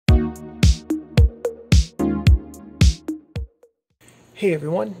Hey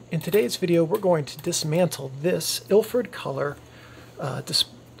everyone, in today's video we're going to dismantle this Ilford Color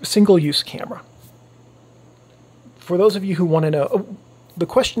single-use camera. For those of you who want to know, the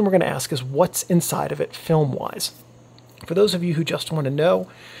question we're going to ask is what's inside of it film-wise. For those of you who just want to know,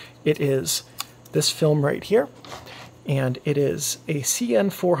 it is this film right here, and it is a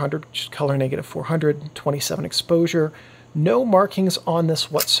CN400, which is color negative 400, 27 exposure. No markings on this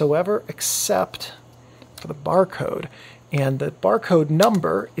whatsoever except for the barcode. And the barcode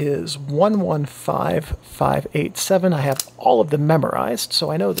number is 115587. I have all of them memorized,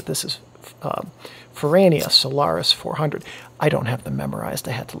 so I know that this is Forania Solaris 400. I don't have them memorized.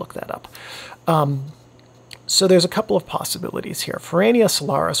 I had to look that up. So there's a couple of possibilities here. Forania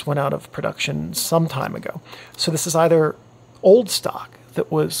Solaris went out of production some time ago. So this is either old stock that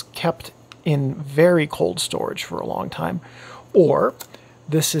was kept in very cold storage for a long time, or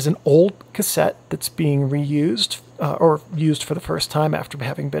this is an old cassette that's being reused or used for the first time after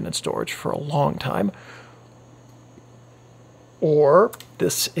having been in storage for a long time. Or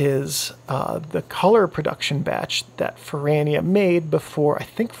this is the color production batch that Forania made before. I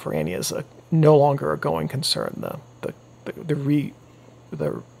think Forania is no longer a going concern. The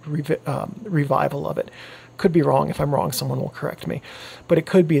revival of it. Could be wrong. If I'm wrong, someone will correct me. But it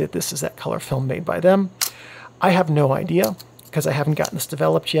could be that this is that color film made by them. I have no idea, because I haven't gotten this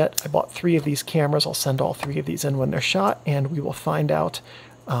developed yet. I bought 3 of these cameras. I'll send all 3 of these in when they're shot, and we will find out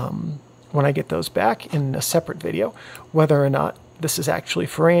when I get those back in a separate video whether or not this is actually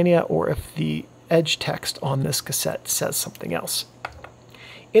Forania or if the edge text on this cassette says something else.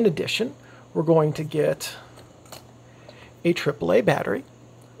 In addition, we're going to get a AAA battery,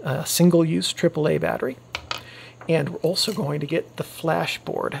 a single-use AAA battery, and we're also going to get the flash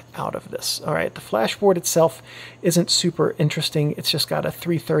board out of this. All right, the flash board itself isn't super interesting. It's just got a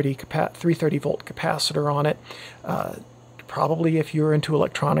 330 volt capacitor on it. Probably, if you're into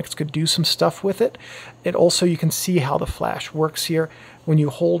electronics, could do some stuff with it. It also, you can see how the flash works here.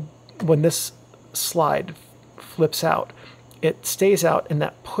 When this slide flips out, it stays out, and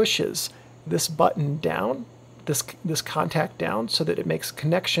that pushes this button down, this contact down, so that it makes a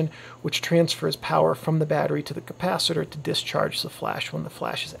connection which transfers power from the battery to the capacitor to discharge the flash when the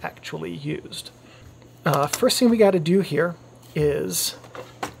flash is actually used. First thing we got to do here is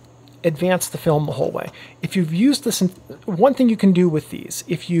advance the film the whole way. If you've used this, one thing you can do with these,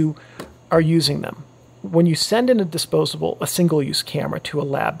 if you are using them, when you send in a single-use camera to a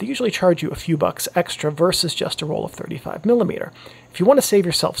lab, they usually charge you a few bucks extra versus just a roll of 35mm. If you want to save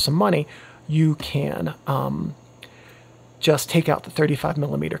yourself some money, you can just take out the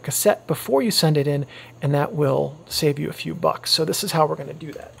 35mm cassette before you send it in, and that will save you a few bucks. So this is how we're going to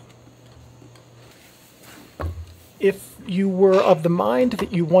do that. If you were of the mind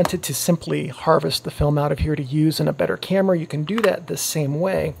that you wanted to simply harvest the film out of here to use in a better camera, you can do that the same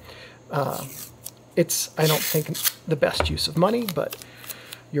way. It's, I don't think, the best use of money, but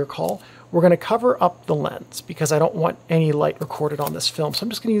your call. We're going to cover up the lens because I don't want any light recorded on this film. So I'm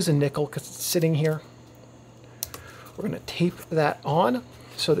just going to use a nickel because it's sitting here. We're going to tape that on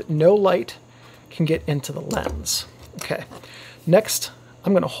so that no light can get into the lens. Okay. Next,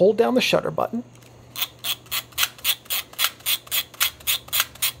 I'm going to hold down the shutter button.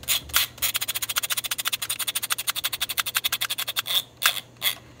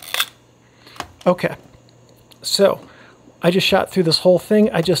 Okay. So I just shot through this whole thing.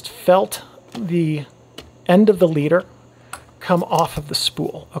 I just felt the end of the leader come off of the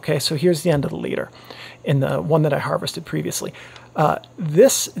spool. Okay, so here's the end of the leader in the one that I harvested previously.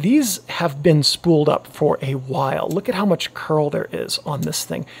 These have been spooled up for a while. Look at how much curl there is on this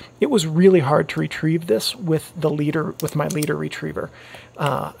thing. It was really hard to retrieve this with the leader, with my leader retriever.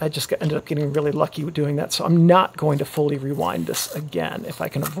 I just ended up getting really lucky with doing that, so I'm not going to fully rewind this again if I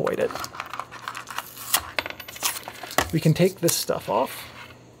can avoid it. We can take this stuff off.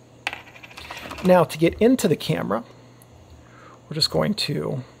 Now, to get into the camera, we're just going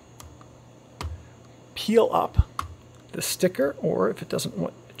to peel up the sticker, or if it doesn't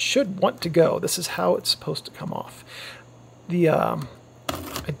want, it should want to go. This is how it's supposed to come off.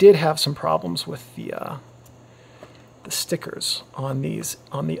 I did have some problems with the stickers on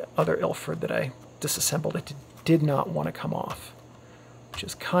the other Ilford that I disassembled. It did not want to come off, which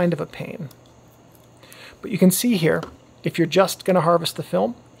is kind of a pain. But you can see here, if you're just going to harvest the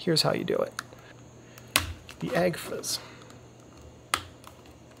film, here's how you do it. The AGFAs.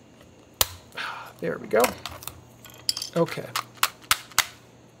 There we go. Okay.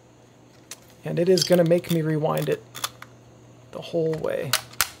 And it is going to make me rewind it the whole way,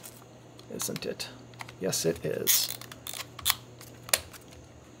 isn't it? Yes, it is.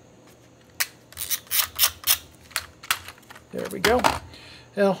 There we go.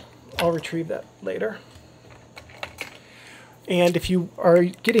 Well, I'll retrieve that later. And if you are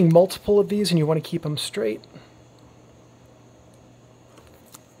getting multiple of these and you want to keep them straight,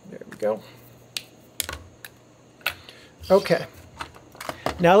 there we go. Okay,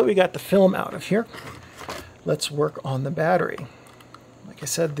 now that we got the film out of here, let's work on the battery. Like I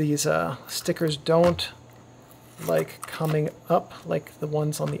said, these stickers don't like coming up like the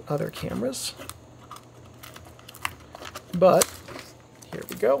ones on the other cameras. But here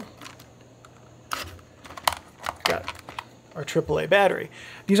we go. Got our AAA battery.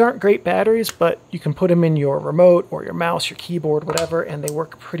 These aren't great batteries, but you can put them in your remote or your mouse, your keyboard, whatever, and they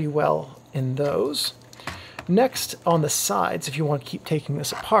work pretty well in those. Next, on the sides, if you want to keep taking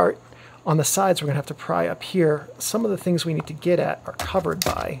this apart, on the sides we're going to have to pry up here. Some of the things we need to get at are covered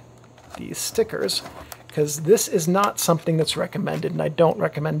by these stickers, because this is not something that's recommended, and I don't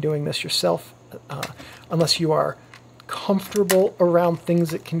recommend doing this yourself unless you are comfortable around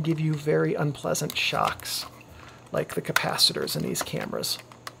things that can give you very unpleasant shocks, like the capacitors in these cameras.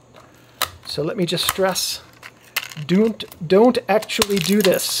 So let me just stress, don't actually do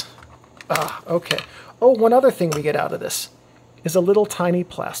this. Okay. Oh, one other thing we get out of this is a little tiny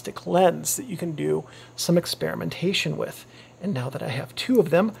plastic lens that you can do some experimentation with. And now that I have two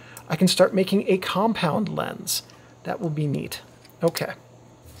of them, I can start making a compound lens. That will be neat. Okay.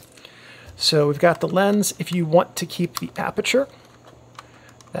 So we've got the lens. If you want to keep the aperture,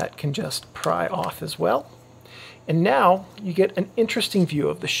 that can just pry off as well. And now you get an interesting view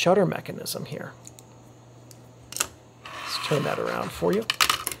of the shutter mechanism here. Let's turn that around for you.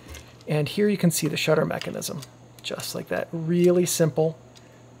 And here you can see the shutter mechanism, just like that. Really simple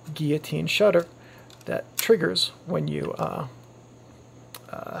guillotine shutter that triggers when you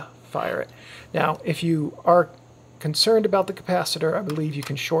fire it. Now, if you are concerned about the capacitor, I believe you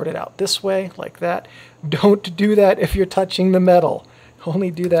can short it out this way, like that. Don't do that if you're touching the metal. Only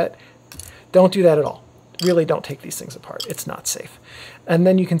do that. Don't do that at all. Really don't take these things apart. It's not safe. And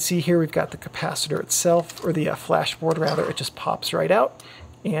then you can see here we've got the capacitor itself, or the flashboard rather. It just pops right out.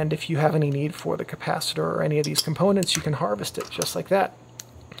 And if you have any need for the capacitor or any of these components, you can harvest it just like that.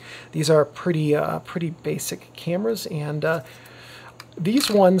 These are pretty basic cameras, and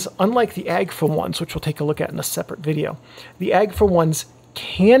these ones, unlike the AGFA ones, which we'll take a look at in a separate video, the AGFA ones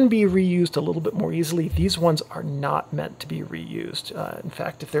can be reused a little bit more easily. These ones are not meant to be reused. In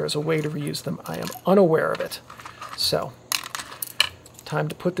fact, if there is a way to reuse them, I am unaware of it. So, time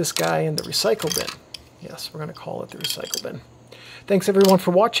to put this guy in the recycle bin. Yes, we're going to call it the recycle bin. Thanks everyone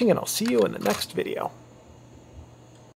for watching, and I'll see you in the next video.